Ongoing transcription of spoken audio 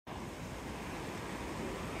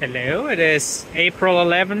Hello, it is April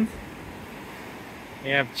 11th. We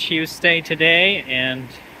have Tuesday today, and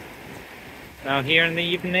now here in the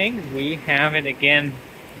evening we have it again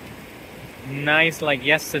nice like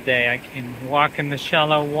yesterday. I can walk in the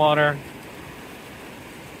shallow water.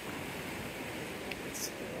 It's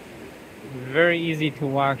very easy to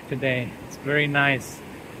walk today. It's very nice.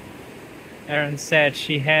 Erin said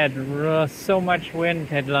she had so much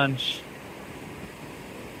wind at lunch,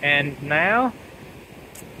 and now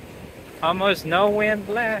almost no wind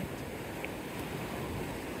left.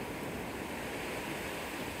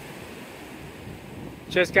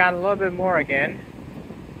 Just got a little bit more again.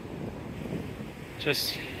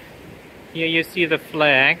 Just here you see the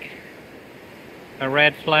flag, a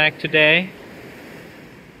red flag today,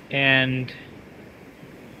 and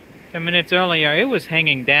 10 minutes earlier it was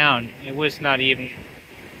hanging down. It was not even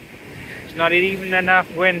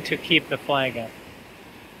enough wind to keep the flag up.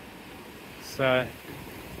 So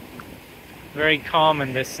very calm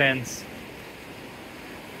in this sense.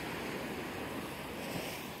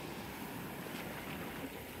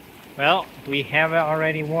 Well, we have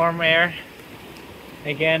already warm air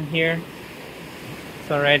again here.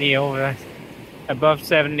 It's already above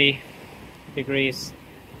 70 degrees.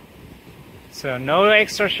 So no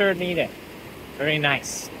extra shirt needed. Very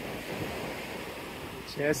nice.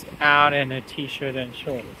 Just out in a t-shirt and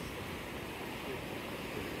shorts.